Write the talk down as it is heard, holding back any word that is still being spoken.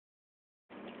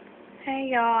Hey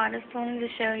y'all, I just wanted to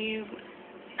show you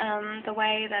the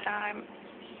way that I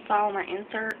follow my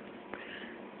insert.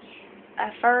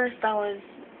 At first I was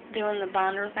doing the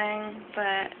binder thing,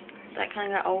 but that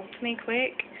kind of got old to me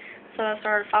quick. So I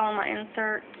started following my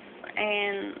inserts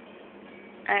and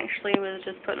actually was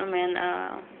just putting them in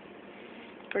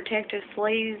protective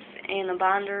sleeves in a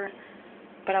binder,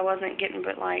 but I wasn't getting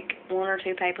but like 1 or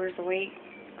 2 papers a week,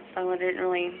 so I didn't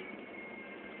really,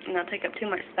 take up too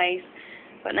much space.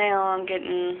 But now I'm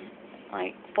getting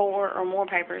like 4 or more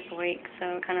papers a week,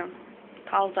 so it kind of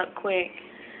piles up quick.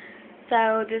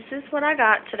 So this is what I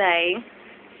got today.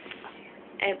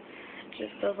 It's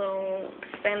just a little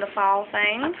spend a fall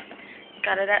thing.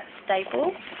 Got it at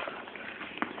Staples.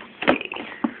 Let's see.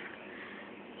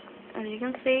 As you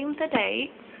can see the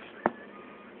date.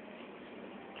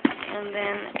 And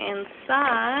then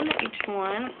inside each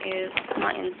one is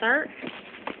my insert.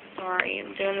 Sorry,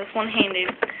 I'm doing this one-handed.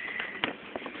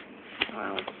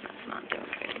 Well, that's not doing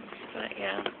good. But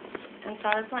yeah,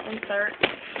 inside is my insert.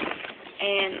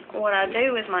 And what I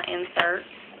do with my inserts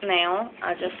now,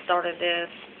 I just started this,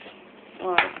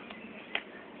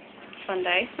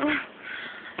 Sunday.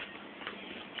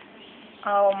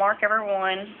 I'll mark every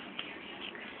one.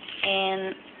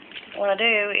 And what I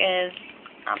do is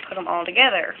I put them all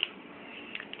together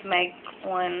to make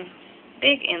one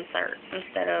big insert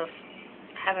instead of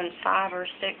having 5 or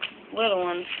 6 little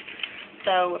ones.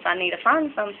 So if I need to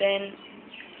find something,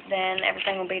 then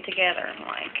everything will be together.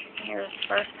 Like, here's the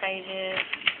first pages.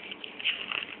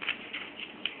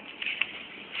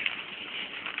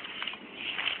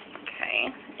 Okay,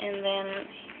 and then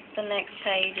the next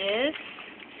pages.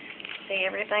 See,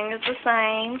 everything is the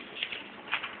same.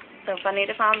 So if I need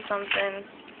to find something,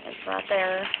 it's right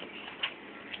there.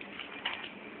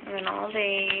 And then all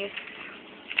these.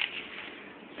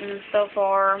 And so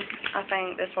far, I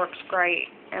think this works great.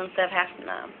 Instead of having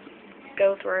to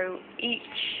go through each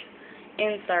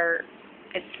insert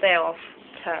itself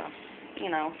to,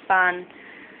 find,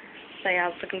 say I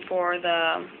was looking for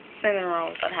the cinnamon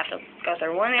rolls, I'd have to go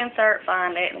through one insert,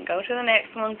 find it, and go to the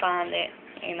next one, find it,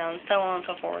 and so on and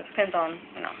so forth. Depends on,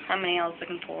 how many I was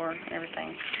looking for and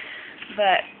everything.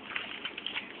 But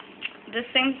this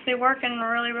seems to be working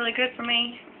really, really good for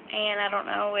me, and I don't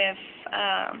know if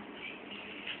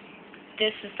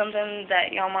this is something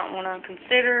that y'all might want to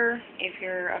consider if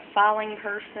you're a filing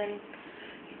person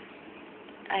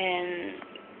and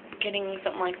getting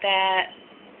something like that,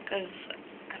 because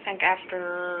I think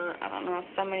after,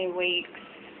 so many weeks,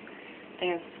 I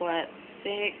think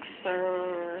it's 6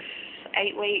 or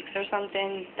 8 weeks or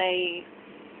something, they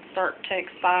start to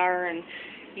expire and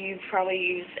you've probably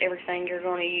used everything you're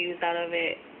going to use out of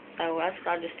it. So that's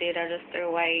what I just did. I just threw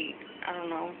away,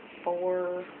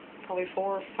 probably 4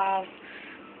 or 5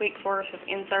 weeks worth of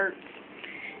inserts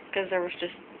because there was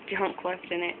just junk left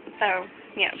in it. So,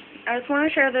 yeah, I just want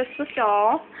to share this with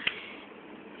y'all.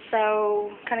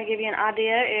 So, kind of give you an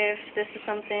idea if this is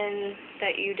something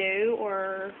that you do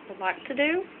or would like to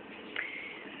do.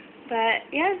 But,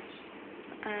 yeah,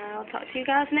 I'll talk to you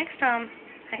guys next time.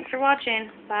 Thanks for watching.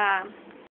 Bye.